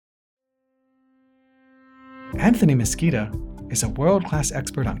Anthony Misquitta is a world-class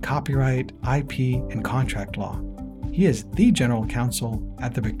expert on copyright, IP, and contract law. He is the general counsel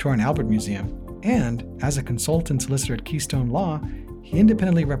at the Victoria and Albert Museum, and as a consultant solicitor at Keystone Law, he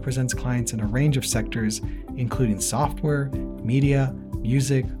independently represents clients in a range of sectors, including software, media,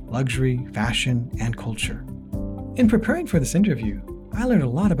 music, luxury, fashion, and culture. In preparing for this interview, I learned a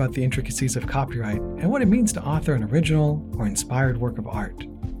lot about the intricacies of copyright and what it means to author an original or inspired work of art.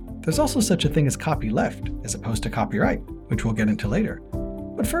 There's also such a thing as copyleft, as opposed to copyright, which we'll get into later.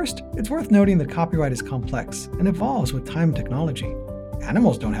 But first, it's worth noting that copyright is complex and evolves with time and technology.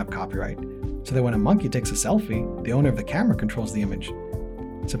 Animals don't have copyright, so that when a monkey takes a selfie, the owner of the camera controls the image.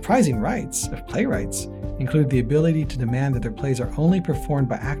 Surprising rights of playwrights include the ability to demand that their plays are only performed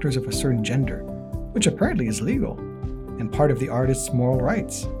by actors of a certain gender, which apparently is legal, and part of the artist's moral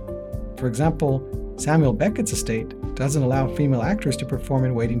rights. For example, Samuel Beckett's estate doesn't allow female actors to perform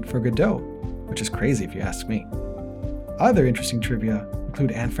in Waiting for Godot, which is crazy if you ask me. Other interesting trivia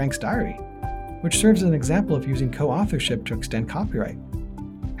include Anne Frank's diary, which serves as an example of using co-authorship to extend copyright.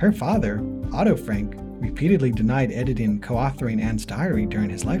 Her father, Otto Frank, repeatedly denied editing and co-authoring Anne's diary during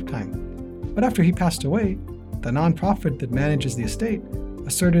his lifetime, but after he passed away, the nonprofit that manages the estate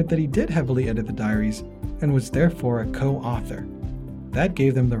asserted that he did heavily edit the diaries and was therefore a co-author. That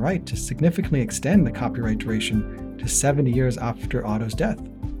gave them the right to significantly extend the copyright duration to 70 years after Otto's death,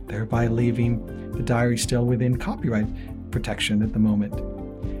 thereby leaving the diary still within copyright protection at the moment.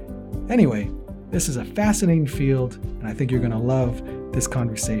 Anyway, this is a fascinating field, and I think you're going to love this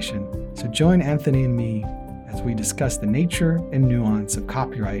conversation. So join Anthony and me as we discuss the nature and nuance of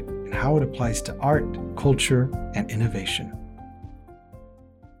copyright and how it applies to art, culture, and innovation.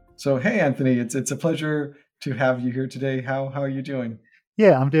 So, hey, Anthony, it's a pleasure to have you here today. How are you doing?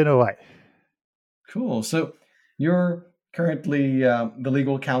 Yeah, I'm doing all right. Cool. So you're currently the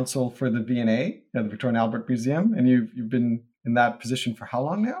legal counsel for the V&A at the Victoria and Albert Museum, and you've been in that position for how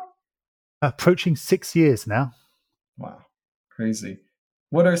long now? Approaching 6 years now. Wow, crazy.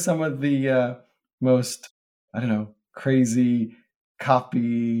 What are some of the most, crazy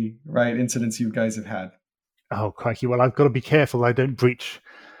copyright incidents you guys have had? Oh, crikey. Well, I've got to be careful I don't breach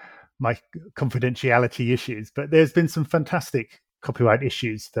my confidentiality issues, but there's been some fantastic copyright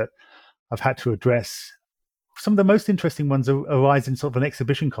issues that I've had to address. Some of the most interesting ones arise in sort of an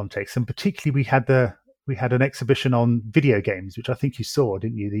exhibition context, and particularly we had an exhibition on video games, which I think you saw,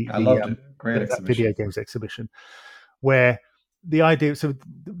 didn't you? I loved it. Great exhibition. Video games exhibition, where the idea, so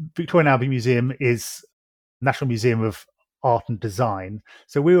the Victoria and Albert Museum is National Museum of Art and Design.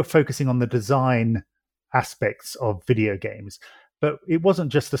 So we were focusing on the design aspects of video games, but it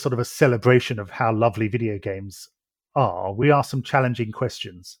wasn't just a sort of a celebration of how lovely video games are. We asked some challenging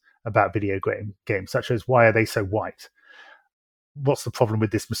questions about video games, such as why are they so white? What's the problem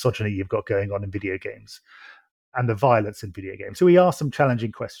with this misogyny you've got going on in video games and the violence in video games? So we asked some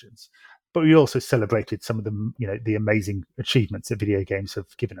challenging questions, but we also celebrated some of the amazing achievements that video games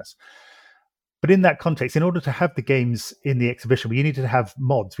have given us. But in that context, in order to have the games in the exhibition, we needed to have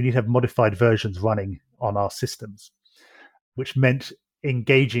mods. We need to have modified versions running on our systems, which meant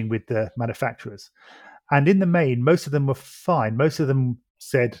engaging with the manufacturers. And in the main, most of them were fine. Most of them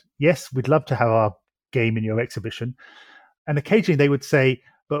said, yes, we'd love to have our game in your exhibition. And occasionally they would say,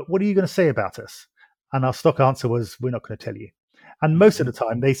 but what are you going to say about us? And our stock answer was, we're not going to tell you. And most of the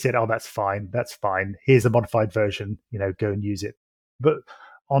time they said, oh, that's fine. Here's a modified version, go and use it. But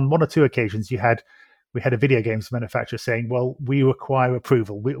on one or two occasions we had a video games manufacturer saying, well, we require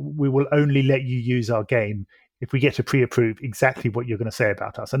approval. We will only let you use our game if we get to pre-approve exactly what you're going to say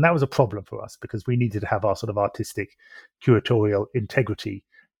about us. And that was a problem for us because we needed to have our sort of artistic curatorial integrity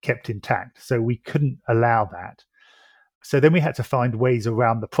kept intact. So we couldn't allow that. So then we had to find ways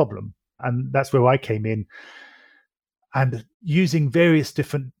around the problem. And that's where I came in. And using various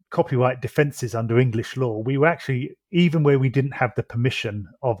different copyright defenses under English law, we were actually, even where we didn't have the permission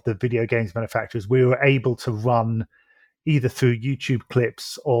of the video games manufacturers, we were able to run either through YouTube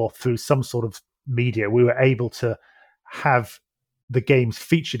clips or through some sort of media. We were able to have the games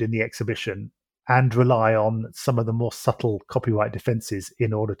featured in the exhibition and rely on some of the more subtle copyright defenses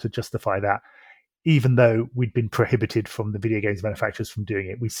in order to justify that. Even though we'd been prohibited from the video games manufacturers from doing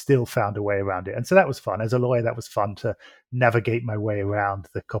it, we still found a way around it. And so that was fun. As a lawyer, that was fun to navigate my way around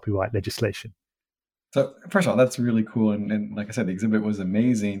the copyright legislation. So first of all, that's really cool. And like I said, the exhibit was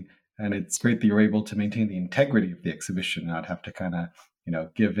amazing. And it's great that you're able to maintain the integrity of the exhibition and not have to kind of,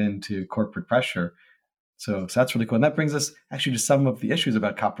 give in to corporate pressure. So that's really cool. And that brings us actually to some of the issues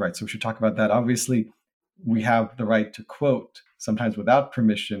about copyright. So we should talk about that. Obviously, we have the right to quote sometimes without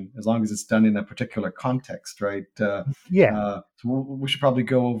permission, as long as it's done in a particular context, right? Yeah. So we should probably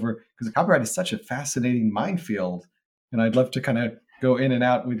go over, because copyright is such a fascinating minefield, and I'd love to kind of go in and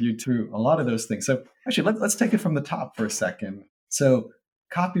out with you through a lot of those things. So actually, let's take it from the top for a second. So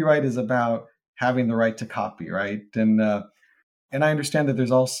copyright is about having the right to copy, right? And I understand that there's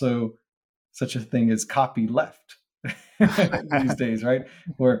also such a thing as copy left these days, right?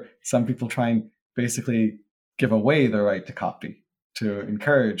 Where some people try and basically give away the right to copy to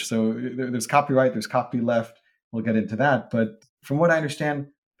encourage. So there's copyright, there's copy left. We'll get into that. But from what I understand,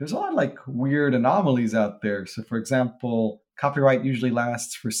 there's a lot of like weird anomalies out there. So, for example, copyright usually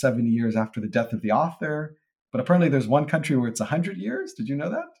lasts for 70 years after the death of the author. But apparently, there's one country where it's 100 years. Did you know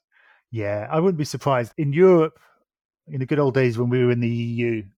that? Yeah, I wouldn't be surprised. In Europe, in the good old days when we were in the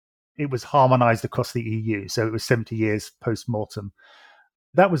EU, it was harmonized across the EU. So it was 70 years post mortem.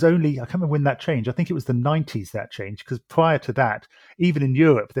 That was only, I can't remember when that changed. I think it was the 90s that changed, because prior to that, even in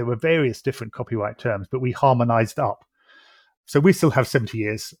Europe, there were various different copyright terms, but we harmonized up. So we still have 70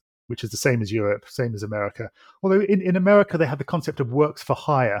 years, which is the same as Europe, same as America. Although in America, they have the concept of works for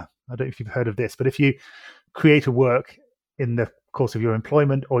hire. I don't know if you've heard of this, but if you create a work in the course of your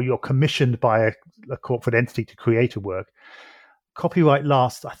employment, or you're commissioned by a corporate entity to create a work, copyright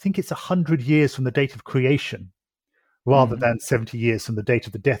lasts, I think it's 100 years from the date of creation, rather than 70 years from the date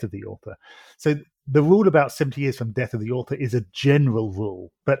of the death of the author. So the rule about 70 years from the death of the author is a general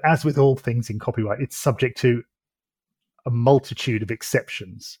rule. But as with all things in copyright, it's subject to a multitude of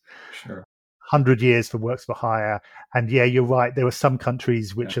exceptions. Sure. 100 years for works for hire. And yeah, you're right. There are some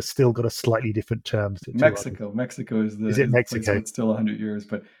countries which have still got a slightly different terms. Mexico is the, is it Mexico? So it's still 100 years.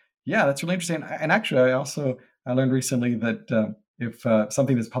 But yeah, that's really interesting. And actually, I learned recently that if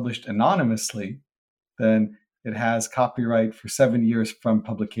something is published anonymously, then it has copyright for 7 years from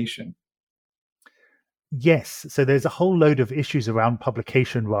publication. Yes. So there's a whole load of issues around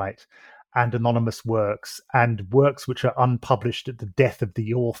publication right and anonymous works, and works which are unpublished at the death of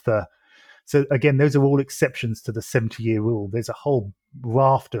the author. So again, those are all exceptions to the 70-year rule. There's a whole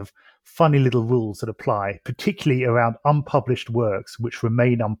raft of funny little rules that apply, particularly around unpublished works which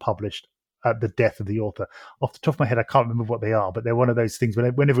remain unpublished at the death of the author. Off the top of my head, I can't remember what they are, but they're one of those things.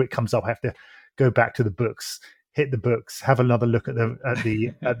 Whenever it comes up, I have to go back to the books, hit the books, have another look at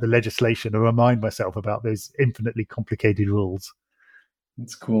the legislation, and remind myself about those infinitely complicated rules.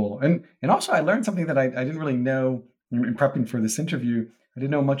 That's cool. And also, I learned something that I didn't really know in prepping for this interview. I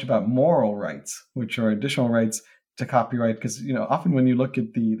didn't know much about moral rights, which are additional rights to copyright. Because often when you look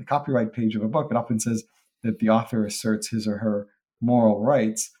at the copyright page of a book, it often says that the author asserts his or her moral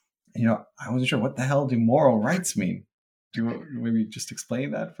rights. I wasn't sure, what the hell do moral rights mean? Do you maybe just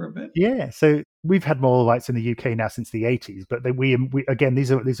explain that for a bit? Yeah, so we've had moral rights in the UK now since the 80s, but we again,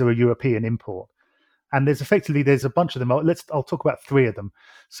 these are a European import. And there's a bunch of them. I'll talk about three of them.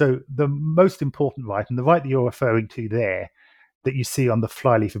 So the most important right, and the right that you're referring to there, that you see on the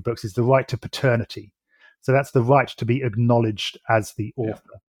flyleaf of books, is the right to paternity. So that's the right to be acknowledged as the author.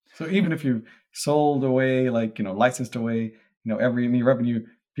 Yeah. So even if you've sold away, licensed away, any revenue,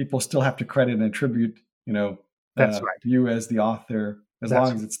 people still have to credit and attribute, that's right, you as the author, as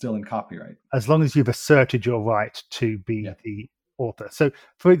long as it's still in copyright. As long as you've asserted your right to be the author. So,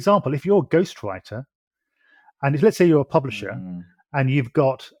 for example, if you're a ghostwriter, and let's say you're a publisher, and you've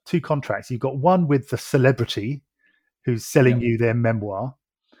got two contracts. You've got one with the celebrity who's selling you their memoir,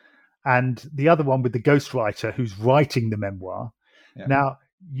 and the other one with the ghostwriter who's writing the memoir. Yeah. Now,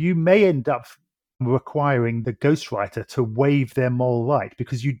 you may end up requiring the ghostwriter to waive their moral right,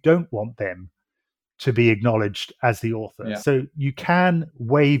 because you don't want them to be acknowledged as the author. Yeah. So you can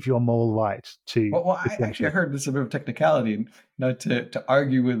waive your moral right to... Well, I heard this is a bit of technicality, not to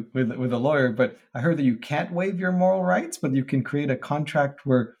argue with a lawyer, but I heard that you can't waive your moral rights, but you can create a contract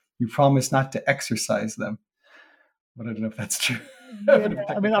where you promise not to exercise them. But I don't know if that's true.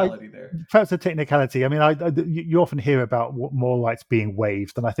 Perhaps a technicality. I mean, you often hear about moral rights being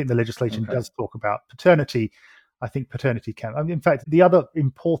waived, and I think the legislation does talk about paternity. I think paternity can. I mean, in fact, the other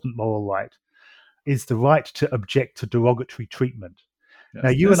important moral right is the right to object to derogatory treatment. Yes, now,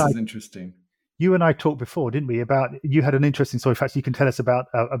 this is interesting. You and I talked before, didn't we? About, you had an interesting story. Perhaps you can tell us about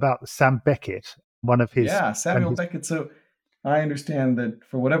Sam Beckett, one of his... Yeah, Samuel Beckett. So I understand that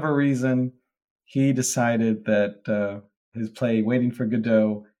for whatever reason, he decided that his play Waiting for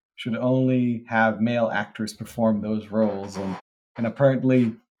Godot should only have male actors perform those roles. And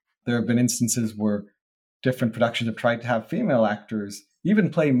apparently there have been instances where different productions have tried to have female actors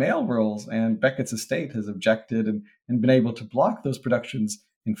even play male roles, and Beckett's estate has objected and been able to block those productions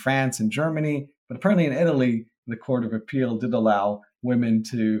in France and Germany. But apparently in Italy, the Court of Appeal did allow women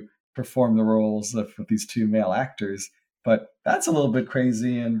to perform the roles of these two male actors. But that's a little bit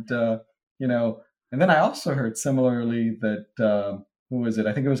crazy. And, and then I also heard similarly that, who was it?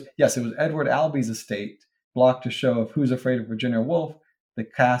 I think yes, it was Edward Albee's estate blocked a show of Who's Afraid of Virginia Woolf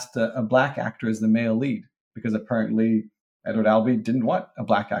that cast a black actor as the male lead because apparently Edward Albee didn't want a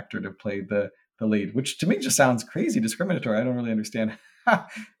black actor to play the lead, which to me just sounds crazy discriminatory. I don't really understand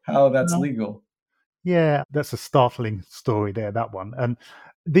how that's legal. Yeah, that's a startling story there, that one. And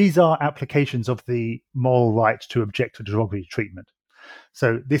these are applications of the moral right to object to derogatory treatment.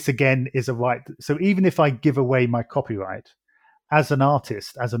 So this again is a right. So even if I give away my copyright as an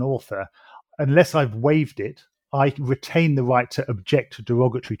artist, as an author, unless I've waived it, I retain the right to object to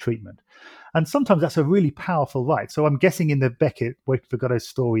derogatory treatment. And sometimes that's a really powerful right. So I'm guessing in the Beckett, Wait for Godot's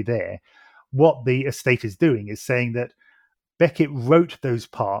story there, what the estate is doing is saying that Beckett wrote those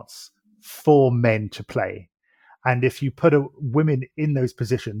parts for men to play. And if you put women in those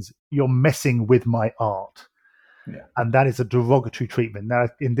positions, you're messing with my art. Yeah. And that is a derogatory treatment. Now,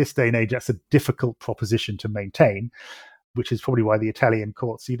 in this day and age, that's a difficult proposition to maintain, which is probably why the Italian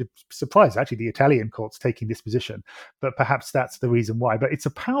courts, you'd be surprised, actually, the Italian courts taking this position. But perhaps that's the reason why. But it's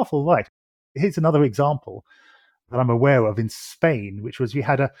a powerful right. Here's another example that I'm aware of in Spain, which was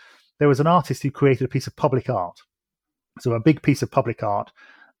there was an artist who created a piece of public art. So a big piece of public art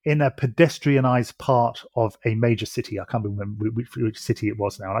in a pedestrianized part of a major city. I can't remember which city it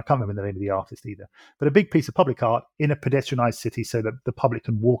was now, and I can't remember the name of the artist either. But a big piece of public art in a pedestrianized city so that the public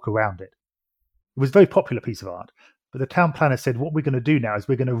can walk around it. It was a very popular piece of art. But the town planner said, what we're going to do now is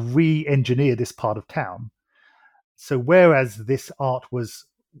we're going to re-engineer this part of town. So whereas this art was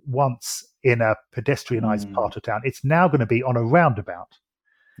once in a pedestrianized part of town, it's now going to be on a roundabout.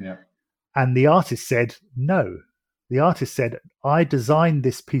 Yeah. And the artist said, no. The artist said, I designed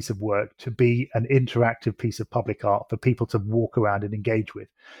this piece of work to be an interactive piece of public art for people to walk around and engage with.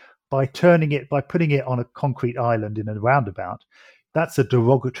 By putting it on a concrete island in a roundabout, that's a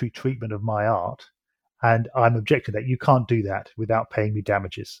derogatory treatment of my art. And I'm objecting that you can't do that without paying me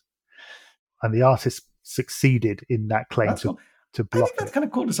damages. And the artist succeeded in that claim to block it. I think that's kind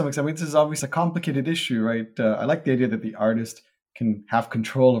of cool to some extent. I mean, this is obviously a complicated issue, right? I like the idea that the artist can have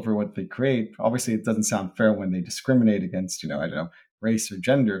control over what they create. Obviously, it doesn't sound fair when they discriminate against, race or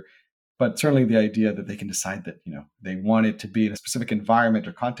gender, but certainly the idea that they can decide that, they want it to be in a specific environment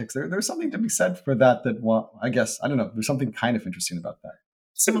or context. There's something to be said for that. I guess, I don't know, there's something kind of interesting about that.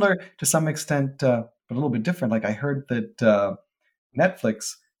 Similar to some extent, but a little bit different. Like I heard that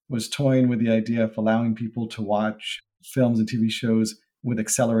Netflix was toying with the idea of allowing people to watch films and TV shows with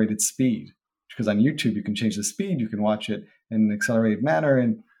accelerated speed. Because on YouTube, you can change the speed, you can watch it in an accelerated manner.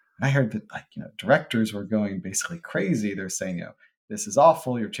 And I heard that directors were going basically crazy. They're saying, this is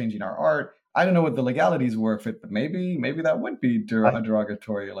awful. You're changing our art. I don't know what the legalities were of it, but maybe that would be a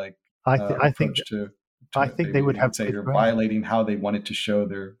derogatory approach to I think they would have say you're violating how they wanted to show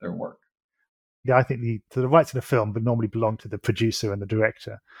their work. Yeah, I think the rights of the film would normally belong to the producer and the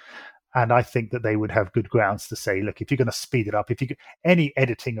director. And I think that they would have good grounds to say, look, if you're going to speed it up, any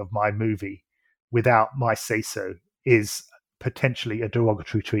editing of my movie without my say-so is potentially a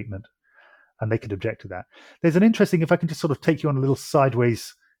derogatory treatment. And they could object to that. There's an interesting, if I can just sort of take you on a little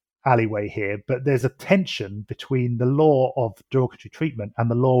sideways alleyway here, but there's a tension between the law of derogatory treatment and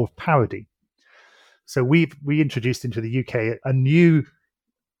the law of parody. So we introduced into the UK a new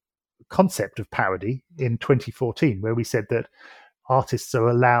concept of parody in 2014, where we said that artists are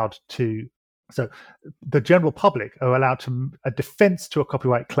allowed to, so the general public are allowed to, a defense to a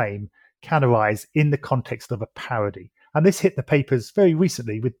copyright claim can arise in the context of a parody. And this hit the papers very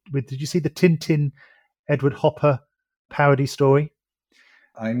recently with did you see the Tintin Edward Hopper parody story?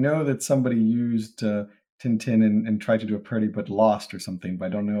 I know that somebody used Tintin and tried to do a parody but lost or something, but I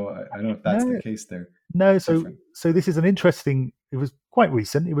don't know if that's the case there. No, so this is an interesting, it was quite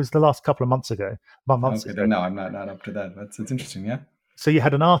recent. It was the last couple of months ago. Okay, no, I'm not up to that. It's interesting, yeah. So you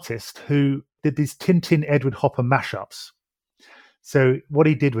had an artist who did these Tintin Edward Hopper mashups. So what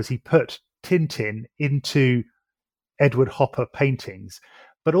he did was he put Tintin into Edward Hopper paintings,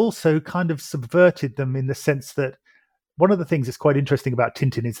 but also kind of subverted them in the sense that one of the things that's quite interesting about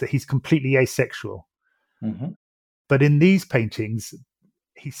Tintin is that he's completely asexual. Mm-hmm. But in these paintings,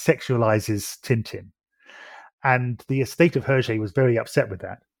 he sexualizes Tintin. And the estate of Hergé was very upset with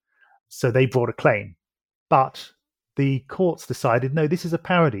that. So they brought a claim. But the courts decided, no, this is a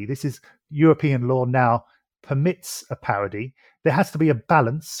parody. This is European law now permits a parody. There has to be a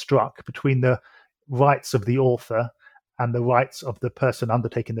balance struck between the rights of the author and the rights of the person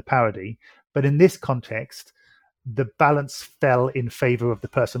undertaking the parody. But in this context, the balance fell in favor of the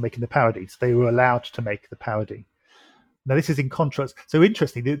person making the parody. So they were allowed to make the parody. Now, this is in contrast. So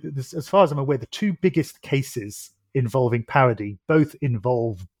interesting, as far as I'm aware, the two biggest cases involving parody both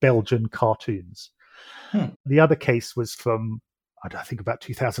involve Belgian cartoons. The other case was from, I think, about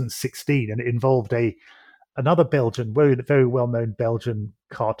 2016, and it involved another Belgian, very well-known Belgian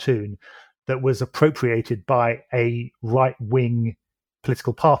cartoon that was appropriated by a right-wing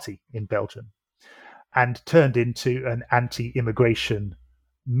political party in Belgium and turned into an anti-immigration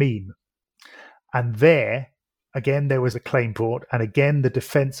meme. And there, again, there was a claim brought, and again, the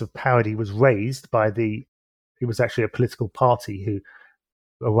defense of parody was raised by it was actually a political party,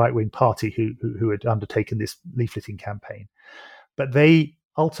 a right-wing party who had undertaken this leafleting campaign. But they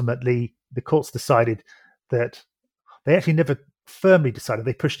ultimately, the courts decided that they actually never firmly decided.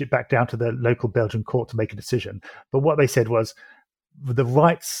 They pushed it back down to the local Belgian court to make a decision. But what they said was the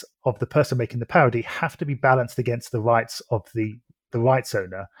rights of the person making the parody have to be balanced against the rights of the rights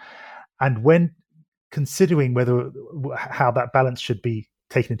owner. And when considering how that balance should be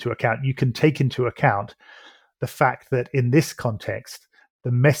taken into account, you can take into account the fact that in this context,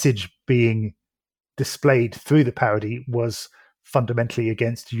 the message being displayed through the parody was fundamentally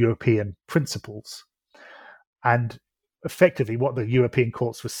against European principles. And effectively, what the European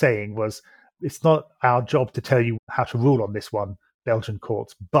courts were saying was, it's not our job to tell you how to rule on this one, Belgian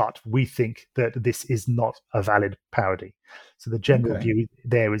courts, but we think that this is not a valid parody. So the general view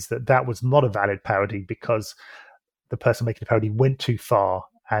there is that was not a valid parody because the person making the parody went too far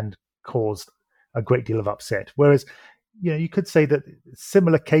and caused a great deal of upset. Whereas, you could say that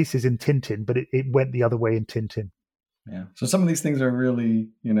similar cases in Tintin, but it went the other way in Tintin. Yeah. So some of these things are really,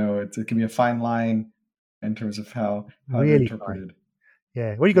 it can be a fine line in terms of how really they're interpreted. Fine.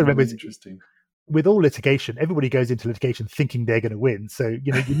 Yeah. What you got to remember is, interesting. With all litigation, everybody goes into litigation thinking they're going to win. So,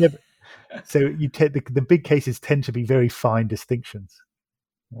 you never. So you take the big cases tend to be very fine distinctions.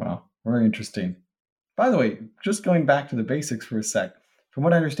 Wow, very interesting. By the way, just going back to the basics for a sec, from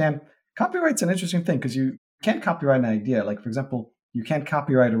what I understand, copyright's an interesting thing because you can't copyright an idea. Like, for example, you can't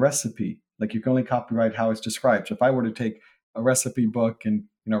copyright a recipe. Like, you can only copyright how it's described. So if I were to take a recipe book and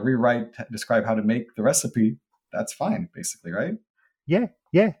describe how to make the recipe, that's fine, basically, right? Yeah.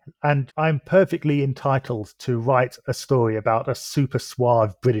 And I'm perfectly entitled to write a story about a super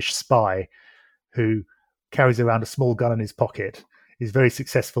suave British spy who carries around a small gun in his pocket, is very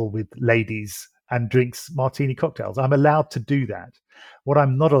successful with ladies, and drinks martini cocktails. I'm allowed to do that. What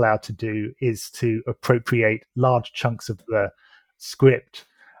I'm not allowed to do is to appropriate large chunks of the script,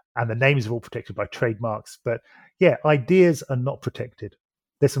 and the names are all protected by trademarks. But yeah, ideas are not protected.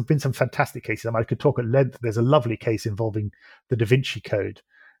 There's been some fantastic cases. I could talk at length. There's a lovely case involving the Da Vinci Code.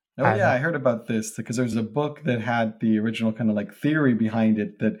 Oh, yeah, I heard about this because there's a book that had the original kind of like theory behind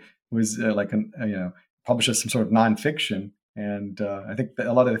it that was published as some sort of nonfiction. And I think that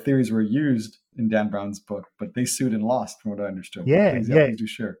a lot of the theories were used in Dan Brown's book, but they sued and lost, from what I understood. Please do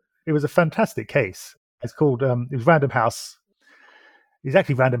share. It was a fantastic case. It's called, it was Random House. It's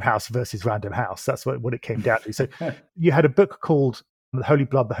actually Random House versus Random House. That's what it came down to. So you had a book called The Holy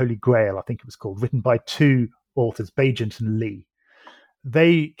Blood, The Holy Grail, I think it was called, written by two authors, Bagent and Lee.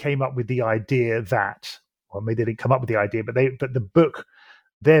 They came up with the idea that, well, maybe they didn't come up with the idea, but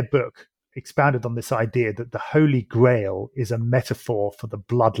their book expounded on this idea that the Holy Grail is a metaphor for the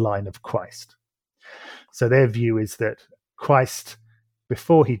bloodline of Christ. So their view is that Christ,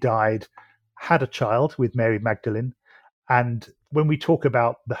 before he died, had a child with Mary Magdalene. And when we talk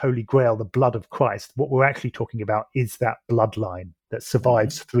about the Holy Grail, the blood of Christ, what we're actually talking about is that bloodline that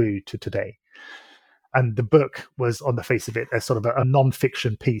survives through to today. And the book was, on the face of it, a sort of a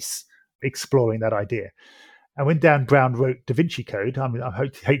non-fiction piece exploring that idea. And when Dan Brown wrote Da Vinci Code, I mean, I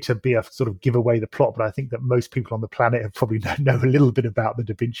hate to be a sort of give away the plot, but I think that most people on the planet have probably know a little bit about the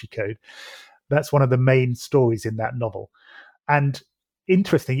Da Vinci Code. That's one of the main stories in that novel. And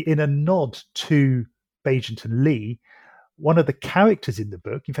interestingly, in a nod to Bagent and Lee, one of the characters in the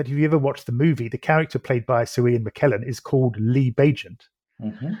book, in fact, if you ever watched the movie, the character played by Sir Ian McKellen is called Lee Bagent.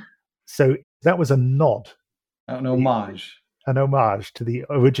 Mm-hmm. So that was a nod. An homage. An homage to the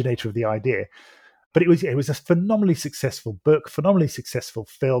originator of the idea. But it was a phenomenally successful book, phenomenally successful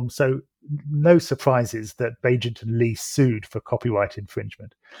film. So no surprises that Bagent and Lee sued for copyright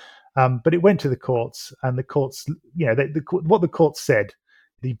infringement. But it went to the courts, and the courts, what the courts said,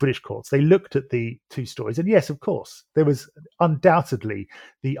 the British courts, they looked at the two stories, and yes, of course, there was undoubtedly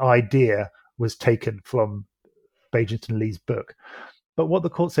the idea was taken from Bagent and Lee's book. But what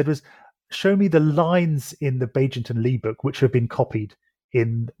the court said was, show me the lines in the Bagent and Lee book which have been copied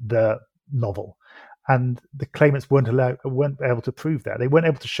in the novel. And the claimants weren't able to prove that. They weren't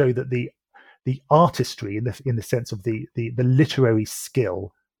able to show that the artistry, in the sense of the literary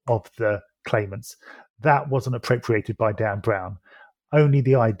skill of the claimants, that wasn't appropriated by Dan Brown. Only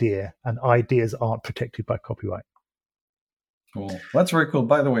the idea, and ideas aren't protected by copyright. Cool. Well, that's very cool.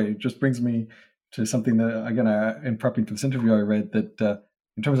 By the way, it just brings me to something that, again, in prepping for this interview, I read that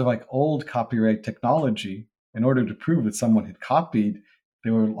in terms of like old copyright technology, in order to prove that someone had copied,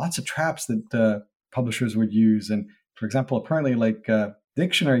 there were lots of traps that publishers would use. And for example, apparently, like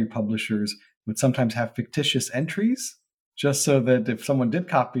dictionary publishers would sometimes have fictitious entries just so that if someone did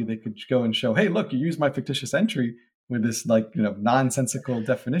copy, they could go and show, hey, look, you used my fictitious entry with this like, nonsensical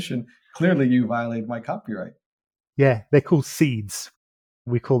definition. Clearly, you violated my copyright. Yeah, they're called seeds.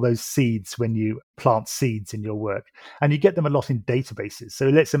 We call those seeds when you plant seeds in your work, and you get them a lot in databases. So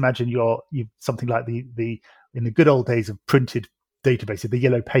let's imagine you something like the in the good old days of printed databases, the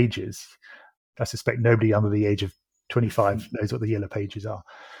yellow pages. I suspect nobody under the age of 25 knows what the yellow pages are.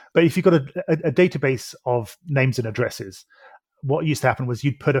 But if you've got a database of names and addresses, what used to happen was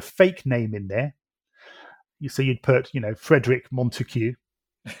you'd put a fake name in there. So you'd put, Frederick Montague,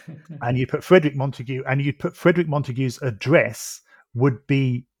 and you'd put Frederick Montague, and you'd put Frederick Montague's address would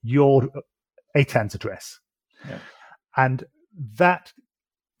be your ATAN's address. Yeah. And that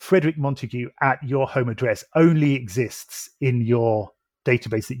Frederick Montague at your home address only exists in your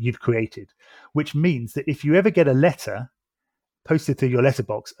database that you've created, which means that if you ever get a letter posted through your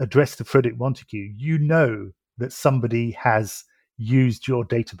letterbox addressed to Frederick Montague, you know that somebody has used your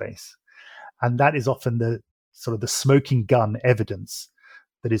database. And that is often the sort of the smoking gun evidence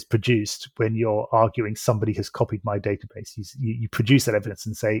that is produced when you're arguing somebody has copied my database. You produce that evidence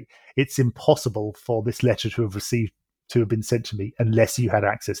and say it's impossible for this letter to have been sent to me unless you had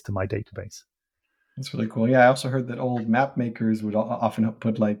access to my database. That's really cool. Yeah, I also heard that old map makers would often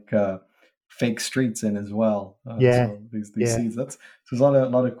put like fake streets in as well. So these seeds. So there's a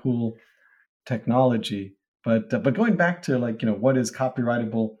lot of cool technology. But going back to like what is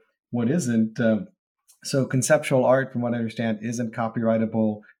copyrightable, what isn't. So conceptual art, from what I understand, isn't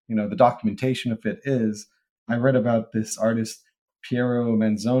copyrightable. The documentation of it is. I read about this artist Piero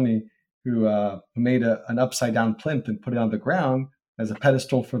Manzoni who made an upside down plinth and put it on the ground as a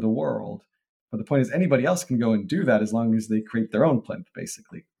pedestal for the world. But the point is, anybody else can go and do that as long as they create their own plinth,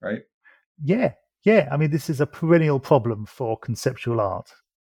 basically, right? Yeah. I mean, this is a perennial problem for conceptual art.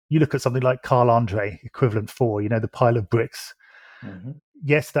 You look at something like Carl Andre, equivalent 4, the pile of bricks. Mm-hmm.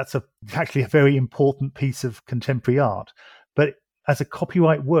 Yes, that's actually a very important piece of contemporary art. But as a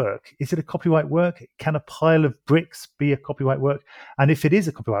copyright work, is it a copyright work? Can a pile of bricks be a copyright work? And if it is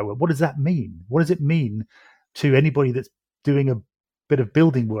a copyright work, what does that mean? What does it mean to anybody that's doing a bit of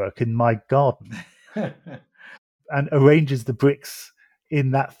building work in my garden and arranges the bricks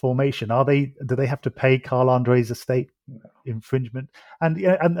in that formation? Do they have to pay Carl Andre's estate infringement? And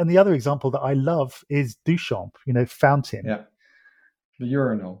the other example that I love is Duchamp, fountain. Yeah. The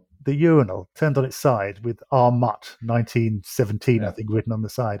urinal turned on its side with R. Mutt 1917, I think, written on the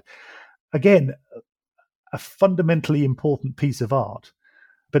side. Again, a fundamentally important piece of art.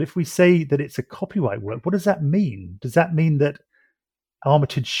 But if we say that it's a copyright work, what does that mean? Does that mean that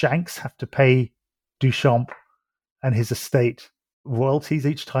Armitage Shanks have to pay Duchamp and his estate royalties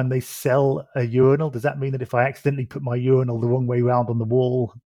each time they sell a urinal? Does that mean that if I accidentally put my urinal the wrong way around on the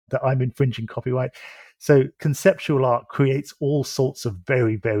wall, that I'm infringing copyright? So conceptual art creates all sorts of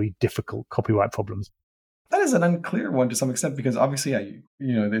very, very difficult copyright problems. That is an unclear one to some extent, because obviously,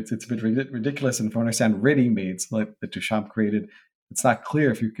 it's a bit ridiculous. And if I understand ready-mades like that Duchamp created, it's not clear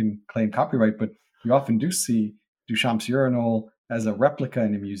if you can claim copyright, but you often do see Duchamp's urinal as a replica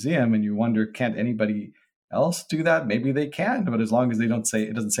in a museum, and you wonder, can't anybody else do that? Maybe they can, but as long as it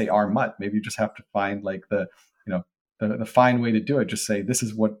doesn't say R. Mutt, maybe you just have to find like the fine way to do it. Just say this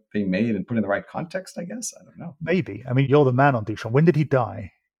is what they made and put in the right context, I guess. I don't know. Maybe. I mean, you're the man on Duchamp. When did he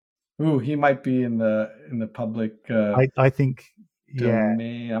die? Ooh, he might be in the public. I think.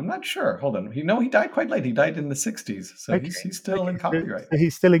 Domain. Yeah. I'm not sure. Hold on. He died quite late. He died in the 60s, so okay. he's still in copyright. So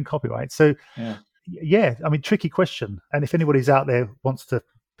he's still in copyright. So yeah. I mean, tricky question. And if anybody's out there wants to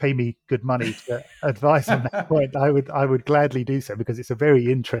pay me good money to advise on that point, I would gladly do so, because it's a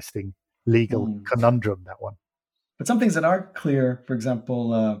very interesting legal conundrum, that one. But some things that are clear, for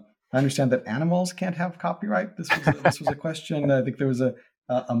example, I understand that animals can't have copyright. This was a question. I think there was a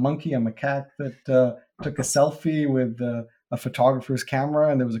monkey, a macaque, that took a selfie with a photographer's camera,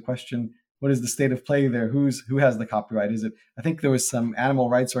 and there was a question: what is the state of play there? Who has the copyright? Is it? I think there was some animal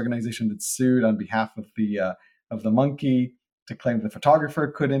rights organization that sued on behalf of the monkey to claim the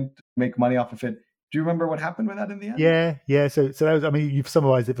photographer couldn't make money off of it. Do you remember what happened with that in the end? Yeah. So that was, I mean, you've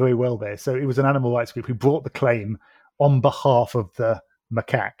summarized it very well there. So it was an animal rights group who brought the claim on behalf of the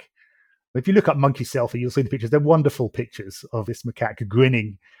macaque. If you look up monkey selfie, you'll see the pictures. They're wonderful pictures of this macaque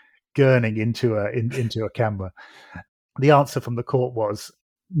gurning into a camera. The answer from the court was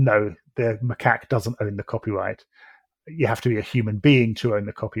no, the macaque doesn't own the copyright. you have to be a human being to own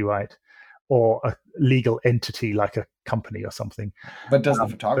the copyright, or a legal entity like a company or something. But does the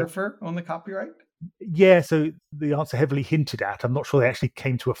But photographer own the copyright? yeah, so the answer heavily hinted at, I'm not sure they actually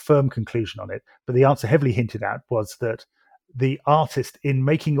came to a firm conclusion on it, but the answer heavily hinted at was that the artist, in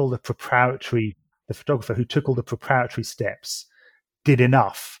making all the photographer who took all the proprietary steps, did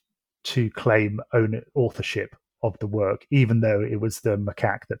enough to claim own authorship of the work, even though it was the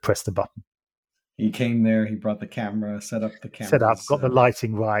macaque that pressed the button. He came there, he brought the camera, set up the Set up, cameras. got the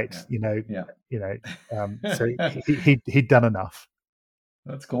lighting right, Yeah. so he'd done enough.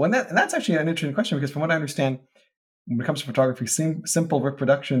 That's cool. And that's actually an interesting question, because from what I understand, when it comes to photography, simple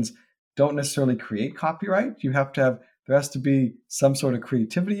reproductions don't necessarily create copyright. There has to be some sort of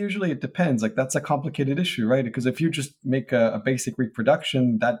creativity. Usually it depends. Like, that's a complicated issue, right? Because if you just make a basic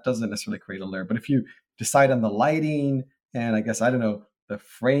reproduction, that doesn't necessarily create a layer. But if you decide on the lighting and, I guess, I don't know, the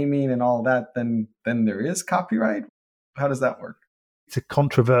framing and all that, then there is copyright. How does that work? It's a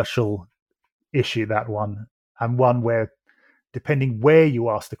controversial issue, that one, and one where, depending where you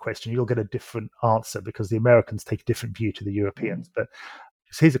ask the question, you'll get a different answer, because the Americans take a different view to the Europeans. But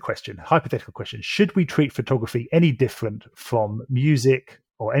here's a question, hypothetical question. Should we treat photography any different from music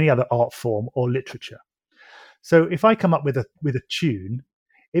or any other art form or literature? So if I come up with a tune,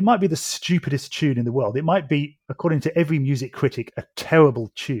 it might be the stupidest tune in the world. It might be, according to every music critic, a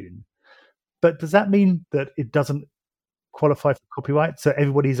terrible tune. But does that mean that it doesn't qualify for copyright? So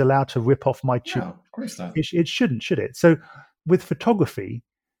everybody's allowed to rip off my tune? No, of course not. It shouldn't, should it? So with photography,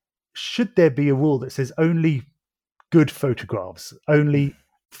 should there be a rule that says only good photographs, only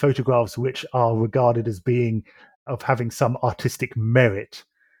photographs which are regarded as having some artistic merit,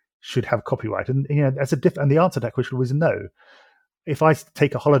 should have copyright? And and the answer to that question was no. If I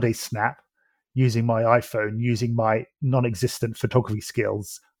take a holiday snap using my iPhone, using my non-existent photography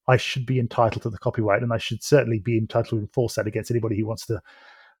skills, I should be entitled to the copyright, and I should certainly be entitled to enforce that against anybody who wants to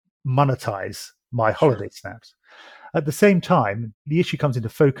monetize my holiday snaps. At the same time, the issue comes into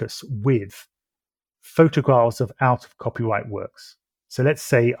focus with photographs of out of copyright works. So let's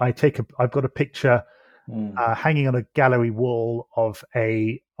say I've got a picture hanging on a gallery wall of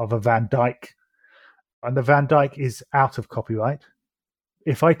a Van Dyck, and the Van Dyck is out of copyright.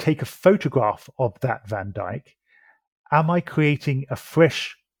 If I take a photograph of that Van Dyck, am I creating a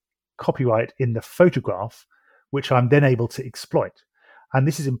fresh copyright in the photograph, which I'm then able to exploit? And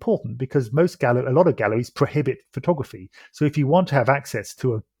this is important because a lot of galleries prohibit photography. So if you want to have access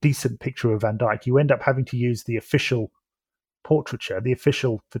to a decent picture of Van Dyck, you end up having to use the official portraiture, the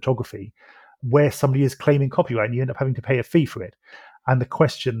official photography, where somebody is claiming copyright, and you end up having to pay a fee for it. And the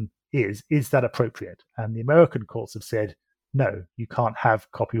question is that appropriate? And the American courts have said, no, you can't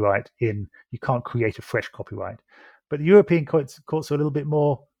have copyright you can't create a fresh copyright. But the European courts are a little bit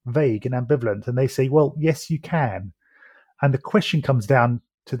more vague and ambivalent, and they say, well, yes, you can. And the question comes down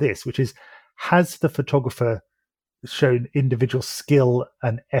to this, which is, has the photographer shown individual skill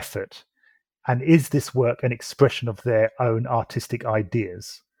and effort? And is this work an expression of their own artistic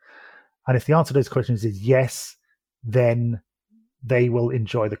ideas? And if the answer to those questions is yes, then they will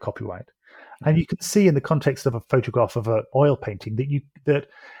enjoy the copyright. And you can see in the context of a photograph of an oil painting that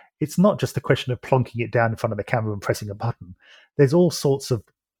it's not just a question of plonking it down in front of the camera and pressing a button. There's all sorts of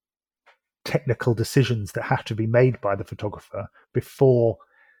technical decisions that have to be made by the photographer before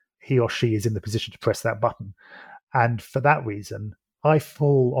he or she is in the position to press that button. And for that reason, I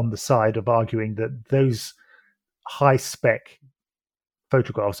fall on the side of arguing that those high-spec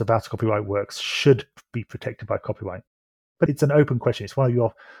photographs of out of copyright works should be protected by copyright. But it's an open question. It's one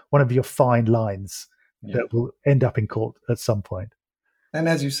of your fine lines that will end up in court at some point. And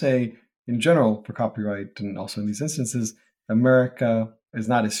as you say, in general, for copyright, and also in these instances, America is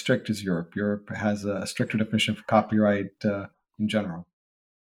not as strict as Europe. Europe has a stricter definition for copyright in general.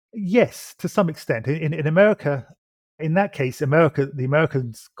 Yes, to some extent. In America, in that case, the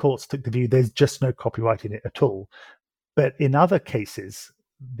American courts took the view there's just no copyright in it at all. But in other cases,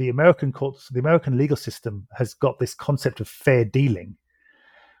 the American legal system has got this concept of fair dealing,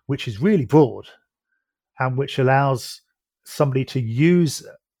 which is really broad and which allows somebody to use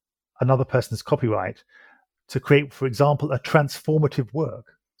another person's copyright to create, for example, a transformative work.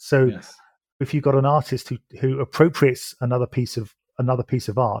 So if you've got an artist who appropriates another piece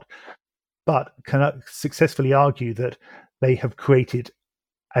of art, but can successfully argue that they have created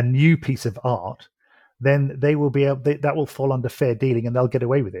a new piece of art, then they will be able. That will fall under fair dealing, and they'll get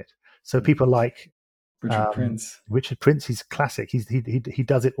away with it. So people like Richard Prince, he's classic. He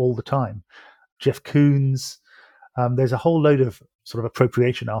does it all the time. Jeff Koons. There's a whole load of sort of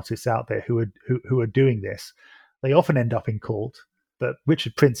appropriation artists out there who are doing this. They often end up in court, but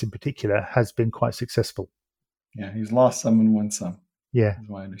Richard Prince in particular has been quite successful. Yeah, he's lost some and won some, Yeah. is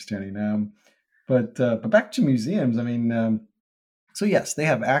my understanding. But back to museums. I mean, so yes, they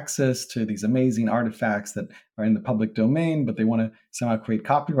have access to these amazing artifacts that are in the public domain, but they want to somehow create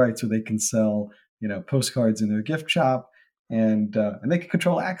copyright so they can sell, postcards in their gift shop, and they can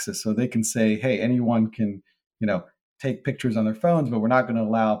control access. So they can say, hey, anyone can, you know, take pictures on their phones, but we're not going to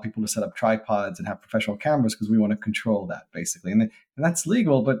allow people to set up tripods and have professional cameras because we want to control that basically, and that's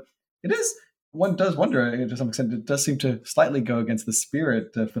legal, but it is. One does wonder, to some extent, it does seem to slightly go against the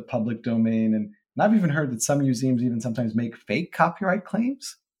spirit of the public domain. And I've even heard that some museums even sometimes make fake copyright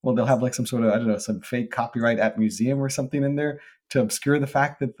claims. Well, they'll have like some sort of, I don't know, some fake copyright at museum or something in there to obscure the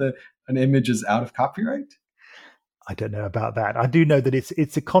fact that an image is out of copyright. I don't know about that. I do know that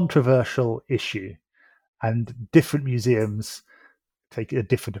it's a controversial issue, and different museums take a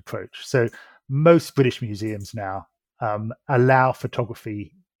different approach. So most British museums now allow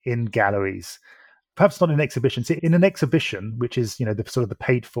photography in galleries, perhaps not in exhibitions. In an exhibition, which is the sort of the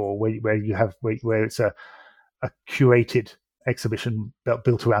paid for, where you have where it's a curated exhibition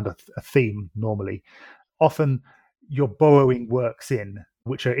built around a theme. Normally, often you're borrowing works in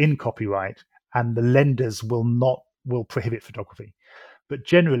which are in copyright, and the lenders will prohibit photography. But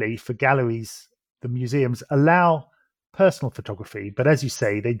generally, for galleries, the museums allow personal photography, but as you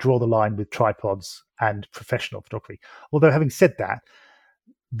say, they draw the line with tripods and professional photography. Although, having said that,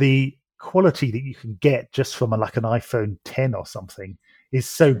 the quality that you can get just from like an iPhone 10 or something is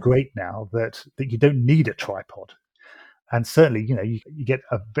so Sure. great now that you don't need a tripod. And certainly, you get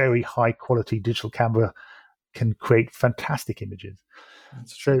a very high quality digital camera can create fantastic images.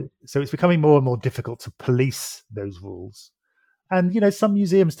 That's true. So it's becoming more and more difficult to police those rules. And some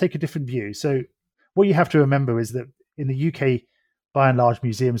museums take a different view. So what you have to remember is that in the UK, by and large,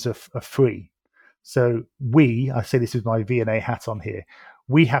 museums are free. So I say this with my V&A hat on here,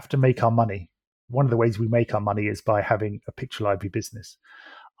 we have to make our money. One of the ways we make our money is by having a picture library business.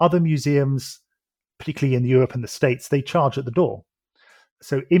 Other museums, particularly in Europe and the States, they charge at the door.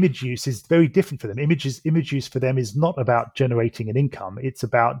 So image use is very different for them. Image use for them is not about generating an income; it's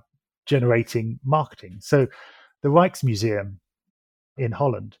about generating marketing. So the Rijksmuseum in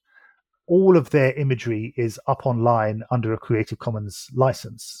Holland, all of their imagery is up online under a Creative Commons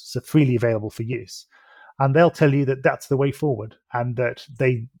license, so freely available for use. And they'll tell you that that's the way forward and that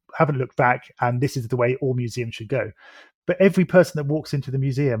they haven't looked back and this is the way all museums should go. But every person that walks into the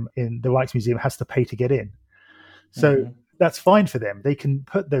museum in the Rijksmuseum has to pay to get in. So Mm-hmm. that's fine for them. They can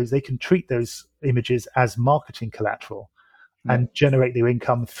treat those images as marketing collateral Yeah. and generate their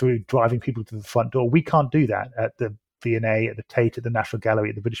income through driving people to the front door. We can't do that at the V&A, at the Tate, at the National Gallery,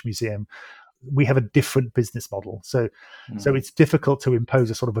 at the British Museum. We have a different business model. So Mm. it's difficult to impose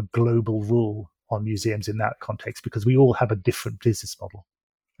a sort of a global rule on museums in that context because we all have a different business model.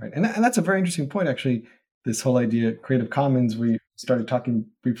 Right. And that's a very interesting point, actually. This whole idea, Creative Commons, we started talking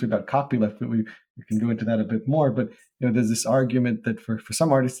briefly about copyleft, but we can go into that a bit more. But there's this argument that for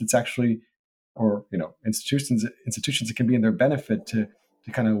some artists, it's actually, or institutions, it can be in their benefit to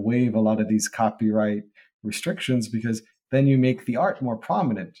kind of waive a lot of these copyright restrictions, because then you make the art more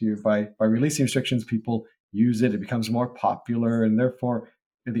prominent. By releasing restrictions, people use it, it becomes more popular, and therefore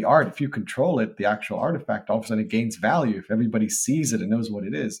the art, if you control it, the actual artifact, all of a sudden it gains value if everybody sees it and knows what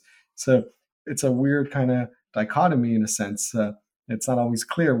it is. So it's a weird kind of dichotomy in a sense. It's not always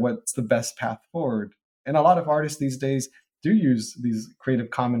clear what's the best path forward. And a lot of artists these days do use these Creative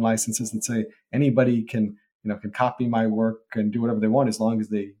Commons licenses that say anybody can copy my work and do whatever they want, as long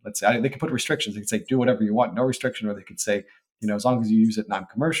as let's say they can put restrictions. They can say do whatever you want, no restriction, or they could say as long as you use it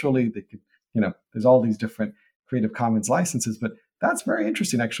non-commercially. They could there's all these different Creative Commons licenses, but that's very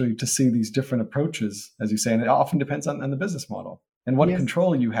interesting, actually, to see these different approaches, as you say, and it often depends on the business model and what Yeah,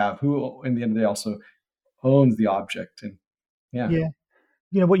 control you have, who, in the end of the day, also owns the object. And yeah,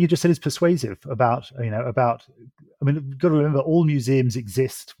 yeah. What you just said is persuasive about. I mean, you've got to remember, all museums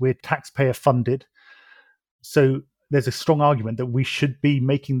exist. We're taxpayer funded, so there's a strong argument that we should be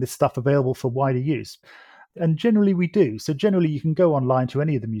making this stuff available for wider use. And generally we do. So generally you can go online to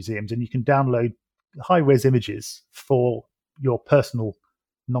any of the museums and you can download high-res images for your personal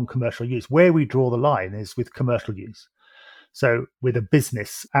non-commercial use. Where we draw the line is with commercial use. So with a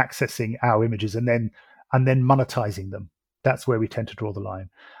business accessing our images and then monetizing them. That's where we tend to draw the line.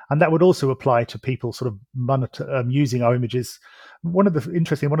 And that would also apply to people sort of using our images. All of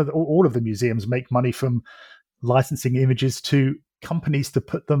the museums make money from licensing images to companies to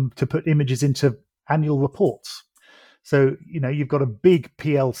put images into annual reports. So, you've got a big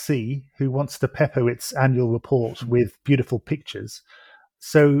PLC who wants to pepper its annual report with beautiful pictures.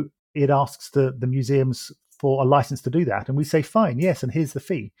 So it asks the museums for a license to do that. And we say, fine, yes, and here's the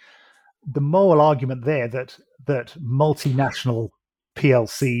fee. The moral argument there that that multinational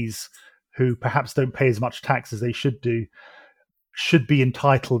PLCs who perhaps don't pay as much tax as they should do should be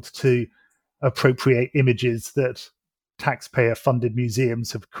entitled to appropriate images that taxpayer funded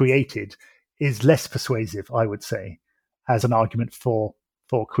museums have created is less persuasive, I would say, as an argument for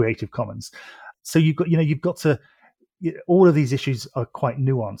Creative Commons. So you've got to, all of these issues are quite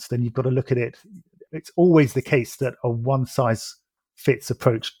nuanced, and you've got to look at it. It's always the case that a one size fits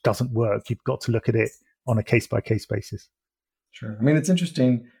approach doesn't work. You've got to look at it on a case by case basis. Sure. I mean, it's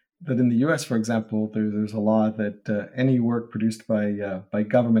interesting that in the U.S., for example, there's a law that any work produced by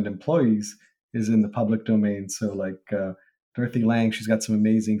government employees is in the public domain. So, like Dorothy Lang, she's got some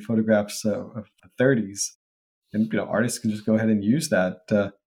amazing photographs of the 30s, and artists can just go ahead and use that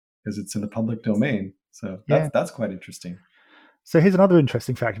because it's in the public domain. So that's quite interesting. So here's another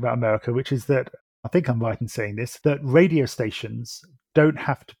interesting fact about America, which is that, I think I'm right in saying this, that radio stations don't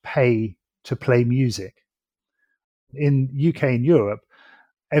have to pay to play music. In UK and Europe,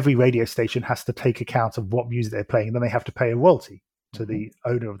 every radio station has to take account of what music they're playing, and then they have to pay a royalty to the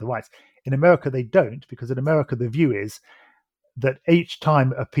owner of the rights. In America, they don't, because in America, the view is that each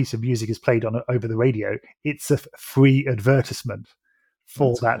time a piece of music is played over the radio, it's a free advertisement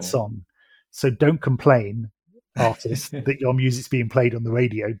for that song. So don't complain, artist, that your music's being played on the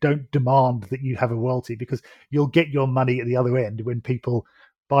radio. Don't demand that you have a royalty, because you'll get your money at the other end when people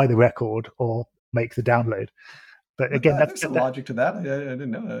buy the record or make the download. But again, there's some logic to that. I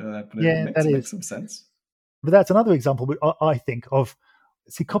didn't know that, but it makes some sense. But that's another example, I think, of,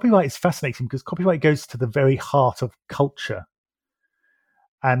 see, copyright is fascinating because copyright goes to the very heart of culture.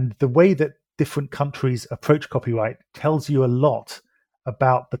 And the way that different countries approach copyright tells you a lot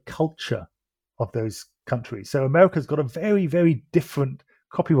about the culture of those countries. So America's got a very, very different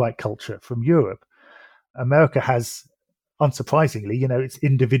copyright culture from Europe. America has, unsurprisingly, its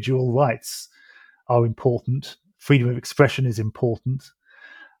individual rights are important. Freedom of expression is important.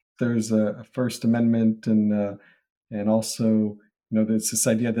 There's a First Amendment, and also there's this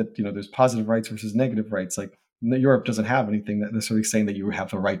idea that there's positive rights versus negative rights. Like Europe doesn't have anything that necessarily saying that you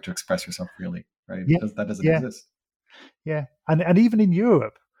have the right to express yourself freely, right? Yeah, that doesn't exist. Yeah, and even in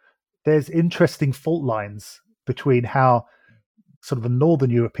Europe, there's interesting fault lines between how sort of the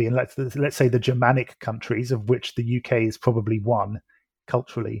Northern European, let's say the Germanic countries, of which the UK is probably one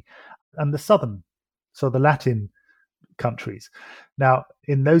culturally, and the Southern, so the Latin countries. Now,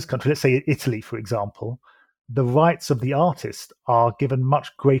 in those countries, let's say Italy, for example, the rights of the artist are given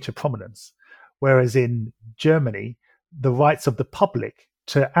much greater prominence, whereas in Germany, the rights of the public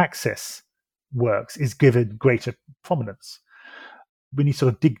to access works is given greater prominence. When you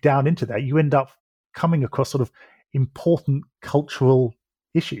sort of dig down into that, you end up coming across sort of important cultural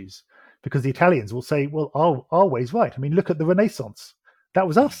issues, because the Italians will say, well, our way's right. I mean, look at the Renaissance. That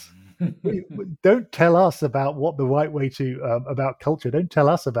was us. Don't tell us about what the right way to about culture. Don't tell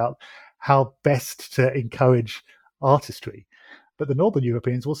us about how best to encourage artistry. But the Northern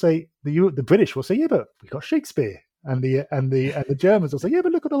Europeans will say, the British will say, yeah, but we got Shakespeare, and the Germans will say, yeah,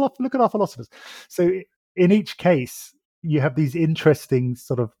 but look at our philosophers. So in each case, you have these interesting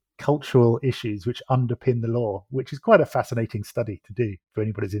sort of cultural issues which underpin the law, which is quite a fascinating study to do for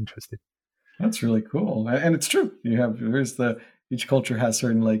anybody who's interested. That's really cool, and it's true. Each culture has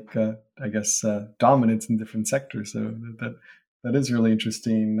certain dominance in different sectors, so that is really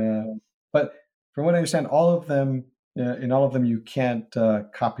interesting. But from what I understand, in all of them, you can't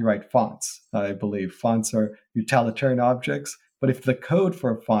copyright fonts. I believe fonts are utilitarian objects, but if the code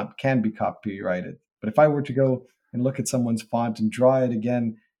for a font can be copyrighted, but if I were to go and look at someone's font and draw it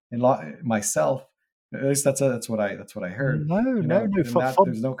again myself, at least that's what I heard. No.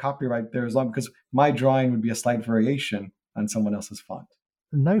 There's no copyright there, as long because my drawing would be a slight variation on someone else's font.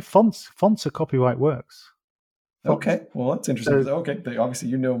 No, fonts are copyright works. Fonts. Okay, well that's interesting. Okay, obviously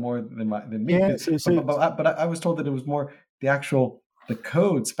you know more than me. Yeah, but I was told that it was more the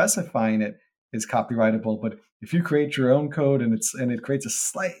code specifying it is copyrightable. But if you create your own code and it creates a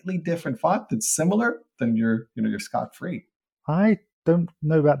slightly different font that's similar, then you're scot-free. I don't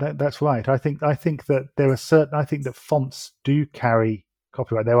know about that. That's right. I think that there are I think that fonts do carry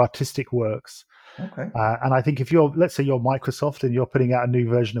copyright. They're artistic works. Okay. And I think if let's say you're Microsoft and you're putting out a new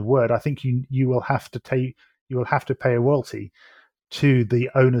version of Word, I think you will have to pay a royalty to the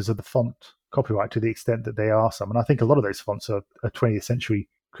owners of the font copyright, to the extent that they are some. And I think a lot of those fonts are 20th century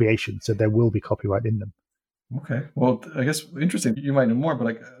creations, so there will be copyright in them. Okay. Well, I guess interesting. You might know more, but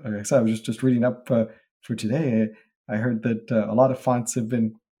like I said, I was just reading up for today. I heard that a lot of fonts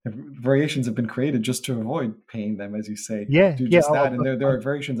variations have been created just to avoid paying them, as you say. And there are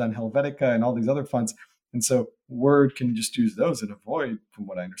variations on Helvetica and all these other fonts, and so Word can just use those and avoid, from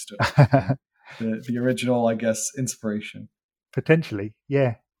what I understood. the original, I guess, inspiration. Potentially,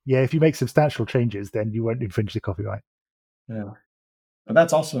 yeah. If you make substantial changes, then you won't infringe the copyright. Yeah. But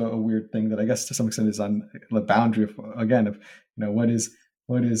that's also a weird thing that I guess to some extent is on the boundary of, again, of what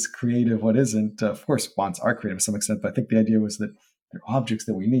is creative, what isn't. Of course, fonts are creative to some extent, but I think the idea was that they're objects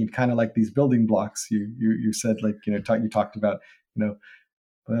that we need, kind of like these building blocks. You said, like, you talked about, you know,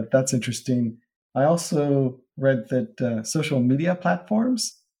 but that's interesting. I also read that social media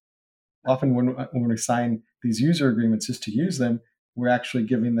platforms, often when we sign these user agreements just to use them, we're actually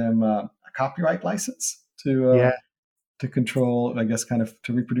giving them a copyright license Yeah, to control, I guess, kind of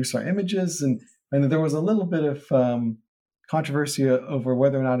to reproduce our images. And there was a little bit of controversy over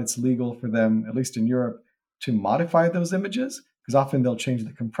whether or not it's legal for them, at least in Europe, to modify those images, because often they'll change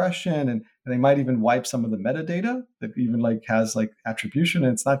the compression and they might even wipe some of the metadata that even like has like attribution.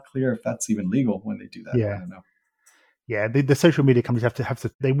 And it's not clear if that's even legal when they do that. I yeah, don't know. yeah. The social media companies have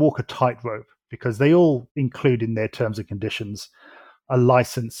to they walk a tightrope because they all include in their terms and conditions a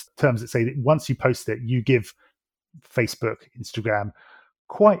license terms that say that once you post it, you give Facebook, Instagram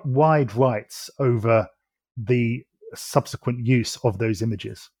quite wide rights over the subsequent use of those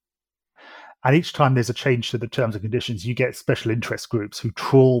images. And each time there's a change to the terms and conditions, you get special interest groups who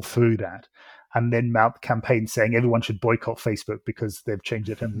trawl through that and then mount campaigns saying everyone should boycott Facebook because they've changed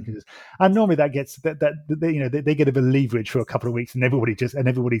their terms and conditions. And normally that gets they get a bit of leverage for a couple of weeks, and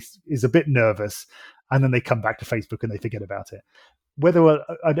everybody is a bit nervous, and then they come back to Facebook and they forget about it. Whether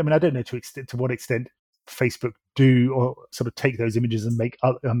I don't know to what extent Facebook do or sort of take those images and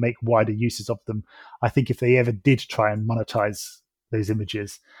make wider uses of them. I think if they ever did try and monetize those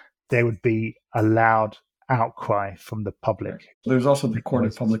images, there would be a loud outcry from the public. Right. There's also the court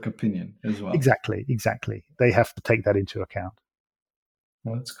of public opinion as well. Exactly. They have to take that into account.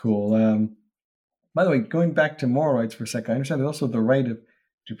 Well, that's cool. By the way, going back to moral rights for a second, I understand there's also the right of, do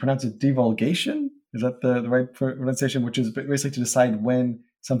you pronounce it divulgation? Is that the right pronunciation, which is basically to decide when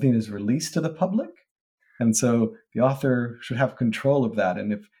something is released to the public? And so the author should have control of that.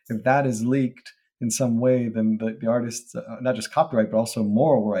 And if that is leaked in some way, then the artist's not just copyright, but also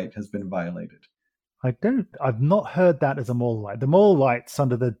moral right has been violated. I've not heard that as a moral right. The moral rights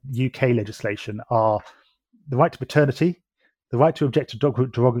under the UK legislation are the right to paternity, the right to object to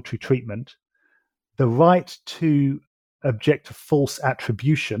derogatory treatment, the right to object to false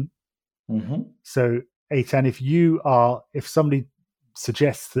attribution. Mm-hmm. So, Eitan, if somebody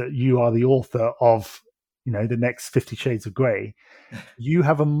suggests that you are the author of, the next 50 Shades of Grey, you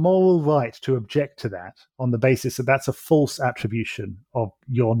have a moral right to object to that on the basis that that's a false attribution of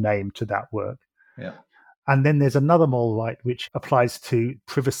your name to that work. Yeah. And then there's another moral right which applies to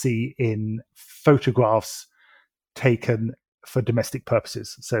privacy in photographs taken for domestic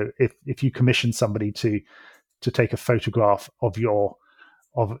purposes. So if you commission somebody to take a photograph of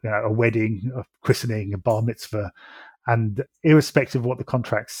a wedding, a christening, a bar mitzvah, and irrespective of what the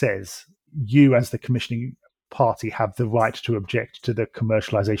contract says, you as the commissioning party have the right to object to the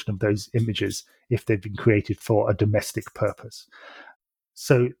commercialization of those images if they've been created for a domestic purpose.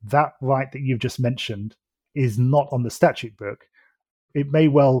 So that right that you've just mentioned is not on the statute book. It may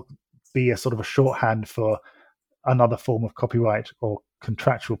well be a sort of a shorthand for another form of copyright or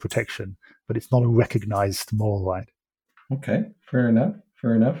contractual protection, but it's not a recognized moral right. Okay, fair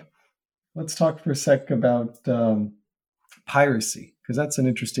enough. Let's talk for a sec about piracy, because that's an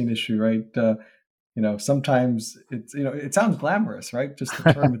interesting issue, right? Sometimes it's it sounds glamorous, right? Just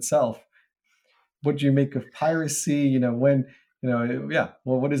the term itself. What do you make of piracy? When well,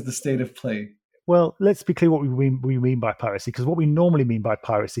 what is the state of play? Well, let's be clear what we mean by piracy, because what we normally mean by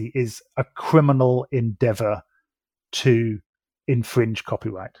piracy is a criminal endeavor to infringe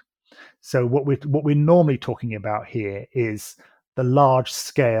copyright. So what we're normally talking about here is the large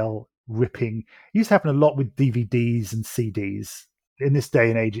scale ripping. It used to happen a lot with DVDs and CDs. In this day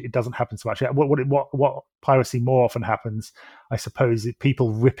and age, it doesn't happen so much. What piracy more often happens, I suppose, is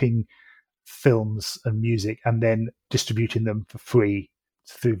people ripping films and music and then distributing them for free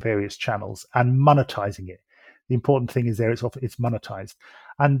through various channels and monetizing it. The important thing is it's monetized,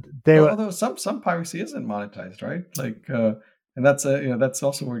 and although some piracy isn't monetized, right? Like, and that's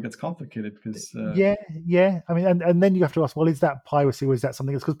also where it gets complicated because yeah. I mean, and then you have to ask, well, is that piracy or is that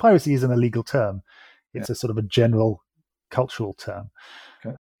something else? Because piracy isn't a legal term; it's a sort of a general cultural term.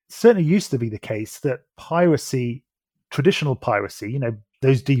 Okay. It certainly used to be the case that piracy, traditional piracy,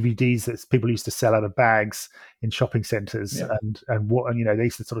 those DVDs that people used to sell out of bags in shopping centres, and they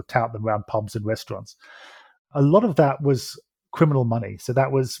used to sort of tout them around pubs and restaurants. A lot of that was criminal money. So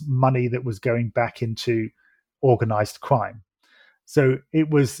that was money that was going back into organized crime. So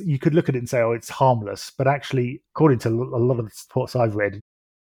you could look at it and say, oh, it's harmless. But actually, according to a lot of the reports I've read,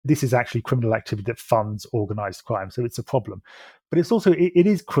 this is actually criminal activity that funds organized crime. So it's a problem. But it's also, it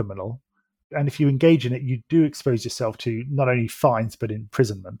is criminal. And if you engage in it, you do expose yourself to not only fines, but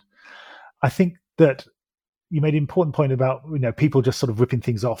imprisonment. I think that you made an important point about, people just sort of ripping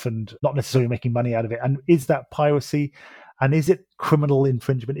things off and not necessarily making money out of it. And is that piracy? And is it criminal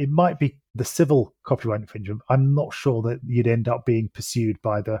infringement? It might be the civil copyright infringement. I'm not sure that you'd end up being pursued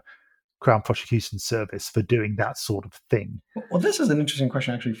by the Crown Prosecution Service for doing that sort of thing. Well, this is an interesting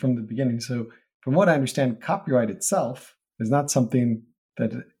question, actually, from the beginning. So from what I understand, copyright itself is not something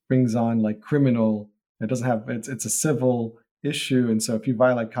that brings on like criminal. It doesn't have, it's a civil issue. And so if you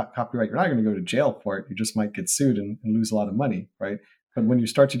violate copyright, you're not going to go to jail for it. You just might get sued and lose a lot of money, right? But when you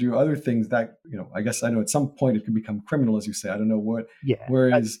start to do other things that, I guess I know at some point it could become criminal, as you say. I don't know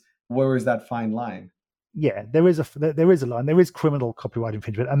where is that fine line? Yeah, there is a line. There is criminal copyright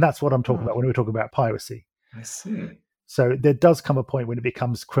infringement, and that's what I'm talking about when we talk about piracy. I see. So there does come a point when it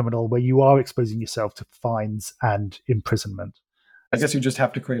becomes criminal, where you are exposing yourself to fines and imprisonment. I guess you just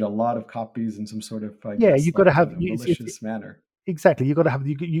have to create a lot of copies in some sort of you've got to have malicious manner. Exactly, you've got to have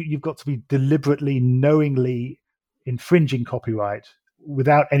you've got to be deliberately, knowingly infringing copyright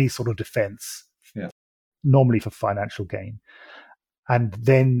without any sort of defense. Yeah, normally for financial gain, and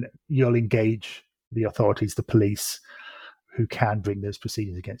then you'll engage the authorities, the police, who can bring those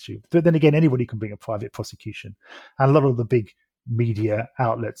proceedings against you. But then again, anybody can bring a private prosecution. And a lot of the big media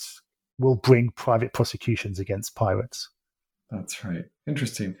outlets will bring private prosecutions against pirates. That's right.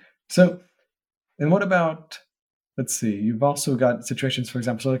 Interesting. So, and what about, let's see, you've also got situations, for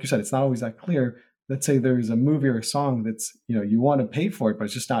example, so like you said, it's not always that clear. Let's say there's a movie or a song that's, you want to pay for it, but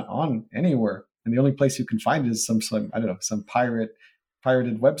it's just not on anywhere. And the only place you can find it is some I don't know, some pirated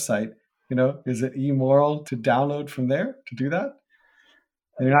website. Is it immoral to download from there to do that?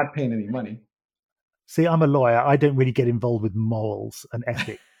 And you're not paying any money. See, I'm a lawyer. I don't really get involved with morals and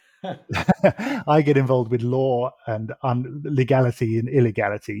ethics. I get involved with law and legality and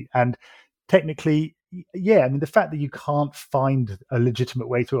illegality. And technically, yeah, I mean, the fact that you can't find a legitimate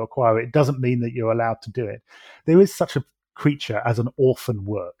way to acquire it doesn't mean that you're allowed to do it. There is such a creature as an orphan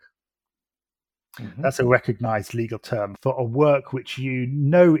work. Mm-hmm. That's a recognized legal term for a work which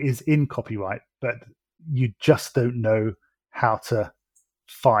is in copyright, but you just don't know how to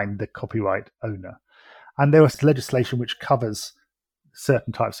find the copyright owner. And there is legislation which covers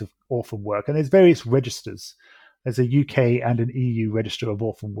certain types of orphan work, and there's various registers. There's a UK and an EU register of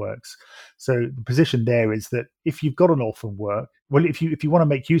orphan works. So the position there is that if you've got an orphan work, well, if you want to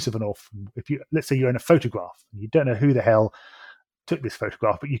make use of an orphan, let's say you're in a photograph, and you don't know who the hell took this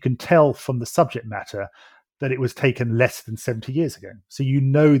photograph, but you can tell from the subject matter that it was taken less than 70 years ago. So you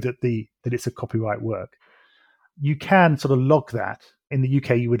know that it's a copyright work. You can sort of log that. In the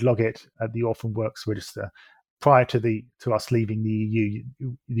UK, you would log it at the Orphan Works Register. Prior to us leaving the EU,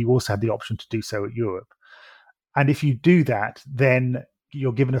 you also had the option to do so at Europe. And if you do that, then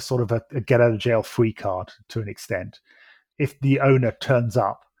you're given a sort of a get out of jail free card to an extent. If the owner turns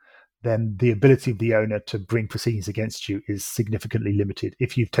up, then the ability of the owner to bring proceedings against you is significantly limited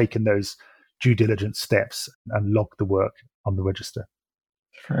if you've taken those due diligence steps and logged the work on the register.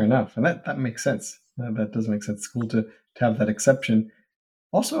 Fair enough. And that makes sense. That does make sense. It's cool to have that exception.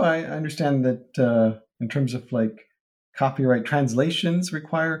 Also, I understand that in terms of like copyright translations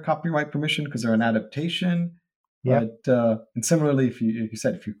require copyright permission because they're an adaptation. Yeah. But and similarly, if you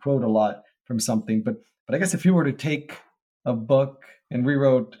quote a lot from something, but I guess if you were to take a book and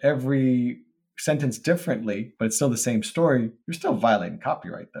rewrote every sentence differently, but it's still the same story, you're still violating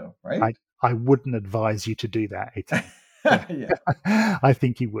copyright, though, right? I wouldn't advise you to do that, Ethan. Yeah. I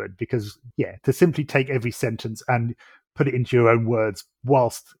think you would, because to simply take every sentence and put it into your own words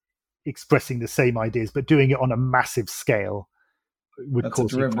whilst expressing the same ideas, but doing it on a massive scale would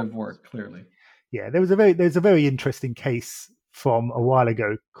cause derivative work, clearly. Yeah, there's a very interesting case from a while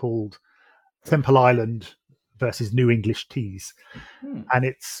ago called Temple Island versus New English Teas, and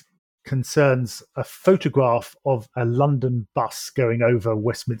it concerns a photograph of a London bus going over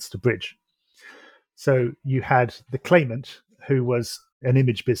Westminster Bridge. So you had the claimant, who was an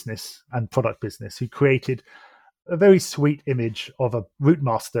image business and product business, who created a very sweet image of a route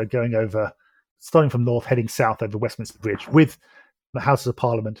master going over, starting from north, heading south over Westminster Bridge, with the Houses of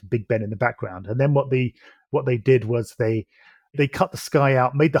Parliament and Big Ben in the background. And then what they did was they cut the sky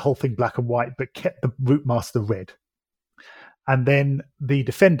out, made the whole thing black and white, but kept the route master red. And then the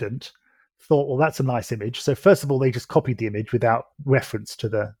defendant thought, well, that's a nice image. So first of all, they just copied the image without reference to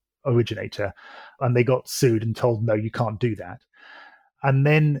the originator, and they got sued and told, no, you can't do that. And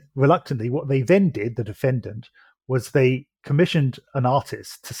then reluctantly, what they then did, the defendant, was they commissioned an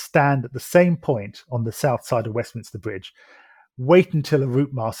artist to stand at the same point on the south side of Westminster Bridge wait until a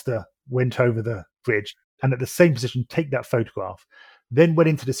route master went over the bridge, and at the same position, take that photograph, then went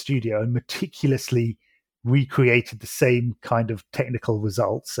into the studio and meticulously recreated the same kind of technical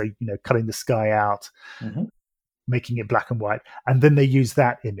results. So, cutting the sky out, Mm-hmm. making it black and white. And then they used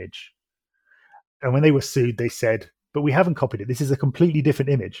that image. And when they were sued, they said, but we haven't copied it. This is a completely different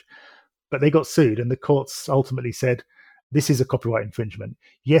image. But they got sued, and the courts ultimately said, this is a copyright infringement.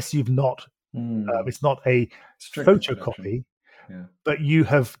 Yes, you've not, it's not a Strict reproduction. photocopy, Yeah. but you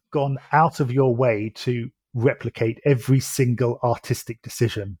have gone out of your way to replicate every single artistic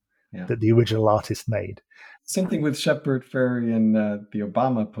decision that the original artist made. Same thing with Shepard Fairey and the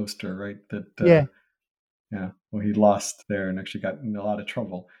Obama poster, right? Yeah. Well, he lost there and actually got in a lot of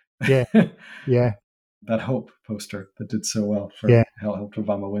trouble. Yeah. Yeah. That Hope poster that did so well Yeah. helped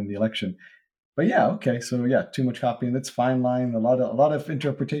Obama win the election. But yeah, okay, so yeah, too much copying. That's fine line. A lot of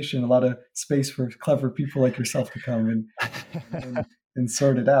interpretation, a lot of space for clever people like yourself to come and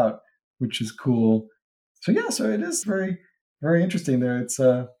sort it out, which is cool. So yeah, so it is very, very interesting there. It's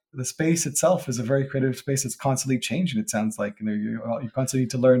the space itself is a very creative space that's constantly changing. It sounds like you constantly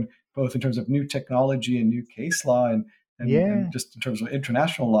need to learn both in terms of new technology and new case law and just in terms of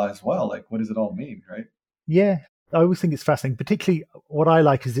international law as well. Like, what does it all mean, right? Yeah, I always think it's fascinating. Particularly, what I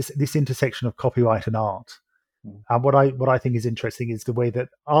like is this intersection of copyright and art. And what I think is interesting is the way that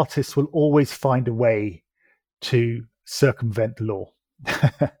artists will always find a way to circumvent the law.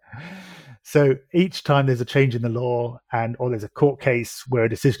 So each time there's a change in the law or there's a court case where a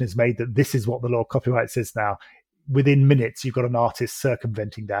decision is made that this is what the law of copyright says now, within minutes you've got an artist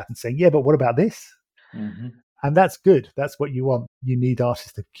circumventing that and saying, yeah, but what about this? Mm-hmm. And that's good. That's what you want. You need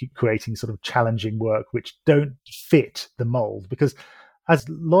artists to keep creating sort of challenging work which don't fit the mold. Because as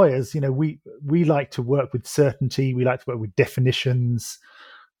lawyers, we like to work with certainty. We like to work with definitions.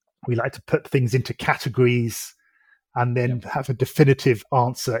 We like to put things into categories and then have a definitive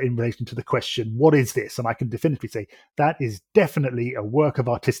answer in relation to the question, what is this? And I can definitively say, that is definitely a work of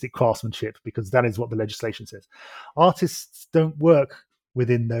artistic craftsmanship because that is what the legislation says. Artists don't work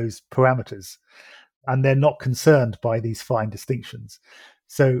within those parameters, and they're not concerned by these fine distinctions.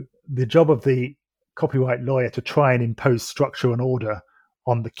 So the job of the copyright lawyer to try and impose structure and order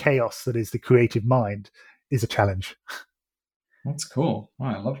on the chaos that is the creative mind is a challenge. That's cool.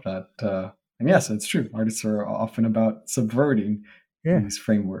 Wow, I love that. And yes, it's true. Artists are often about subverting these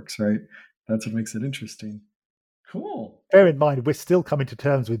frameworks, right? That's what makes it interesting. Cool. Bear in mind, we're still coming to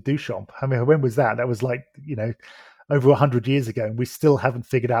terms with Duchamp. I mean, when was that? That was like, over 100 years ago, and we still haven't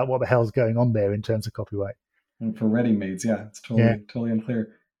figured out what the hell's going on there in terms of copyright. And for ready-mades, it's totally unclear.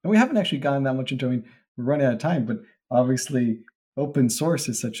 And we haven't actually gotten that much into, we're running out of time, but obviously open source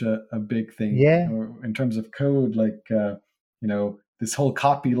is such a big thing in terms of code, like, this whole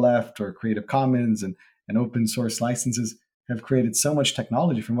copyleft or Creative Commons and open source licenses have created so much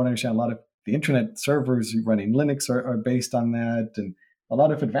technology. From what I understand, a lot of the internet servers running Linux are based on that. And a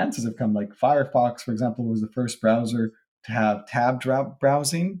lot of advances have come, like Firefox, for example, was the first browser to have tab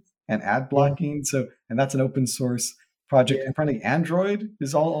browsing and ad blocking. So, and that's an open source project. And apparently Android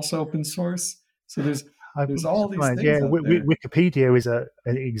is also open source. So there's all these things. Yeah, Wikipedia is an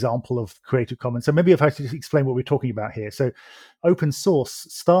example of Creative Commons. So maybe if I could just explain what we're talking about here. So open source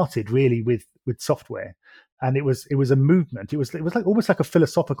started really with software, and it was a movement. It was like almost like a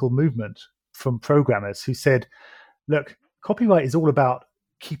philosophical movement from programmers who said, look, copyright is all about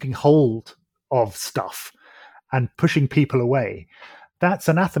keeping hold of stuff and pushing people away. That's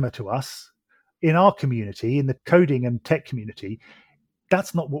anathema to us in our community, in the coding and tech community.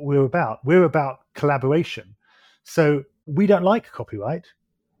 That's not what we're about. We're about collaboration. So we don't like copyright.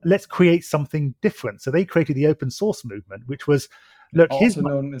 Let's create something different. So they created the open source movement, which was, look, also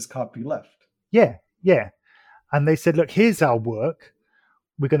known as copyleft. Yeah. And they said, look, here's our work.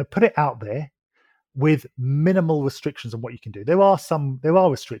 We're going to put it out there with minimal restrictions on what you can do. There are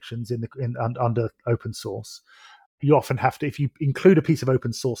restrictions under open source. You often have to, if you include a piece of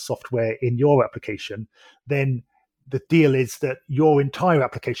open source software in your application, then the deal is that your entire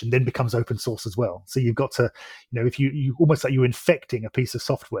application then becomes open source as well. So you've got to, if you almost like you're infecting a piece of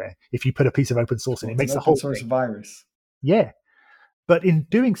software. If you put a piece of open source in, it makes the whole source virus. Yeah. But in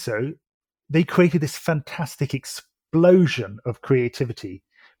doing so, they created this fantastic explosion of creativity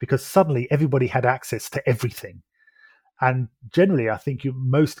because suddenly everybody had access to everything. And generally, I think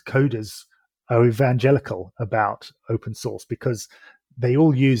most coders are evangelical about open source because they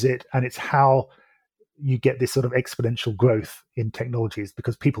all use it, and it's how you get this sort of exponential growth in technologies,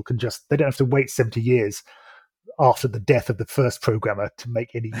 because people they don't have to wait 70 years after the death of the first programmer to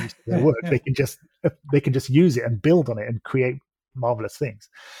make any use of their work. They can just use it and build on it and create marvelous things.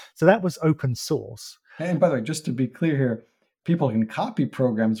 So that was open source. And by the way, just to be clear here, people can copy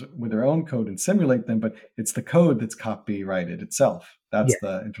programs with their own code and simulate them, but it's the code that's copyrighted itself. That's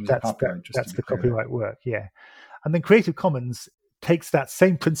in terms of copyright, just to that's be the clear there. copyright work. Yeah. And then Creative Commons takes that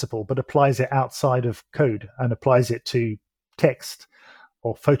same principle but applies it outside of code and applies it to text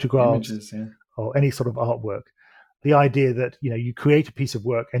or photographs, images, yeah, or any sort of artwork. The idea that you create a piece of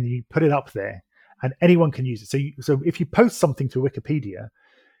work and you put it up there and anyone can use it. So if you post something to Wikipedia,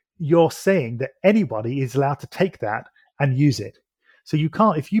 you're saying that anybody is allowed to take that and use it. So you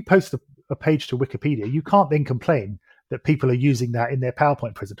can't, if you post a page to Wikipedia, you can't then complain that people are using that in their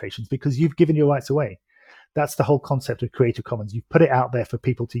PowerPoint presentations because you've given your rights away. That's the whole concept of Creative Commons. You've put it out there for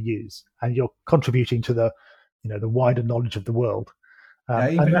people to use, and you're contributing to the wider knowledge of the world.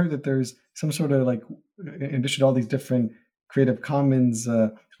 I even heard that there's some sort of, like, in addition to all these different Creative Commons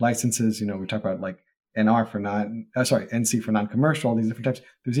licenses, we talk about like NR for NC for non-commercial, all these different types.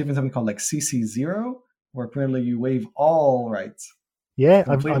 There's even something called like CC0, where apparently you waive all rights. Yeah,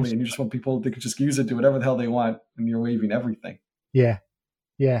 completely, and you just want people, they could just use it, do whatever the hell they want, and you're waiving everything. Yeah.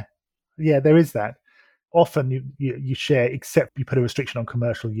 There is that. Often you share, except you put a restriction on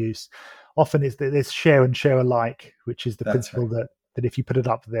commercial use. Often there's share and share alike, which is the principle that if you put it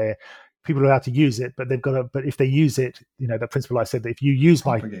up there, people are allowed to use it, but they've got to. But if they use it, the principle I said that if you use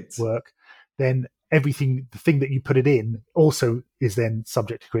my work, then everything, the thing that you put it in, also is then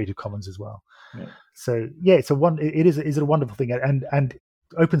subject to Creative Commons as well. Yeah. So it is a wonderful thing, and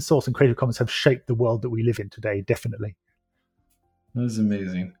open source and Creative Commons have shaped the world that we live in today. Definitely. That is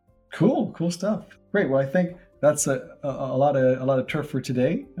amazing. Cool stuff. Great. Well, I think that's a lot of turf for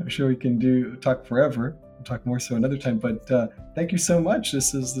today. I'm sure we can talk forever. We'll talk more so another time. But thank you so much.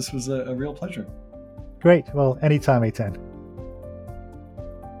 This was a real pleasure. Great. Well, anytime, Eitan.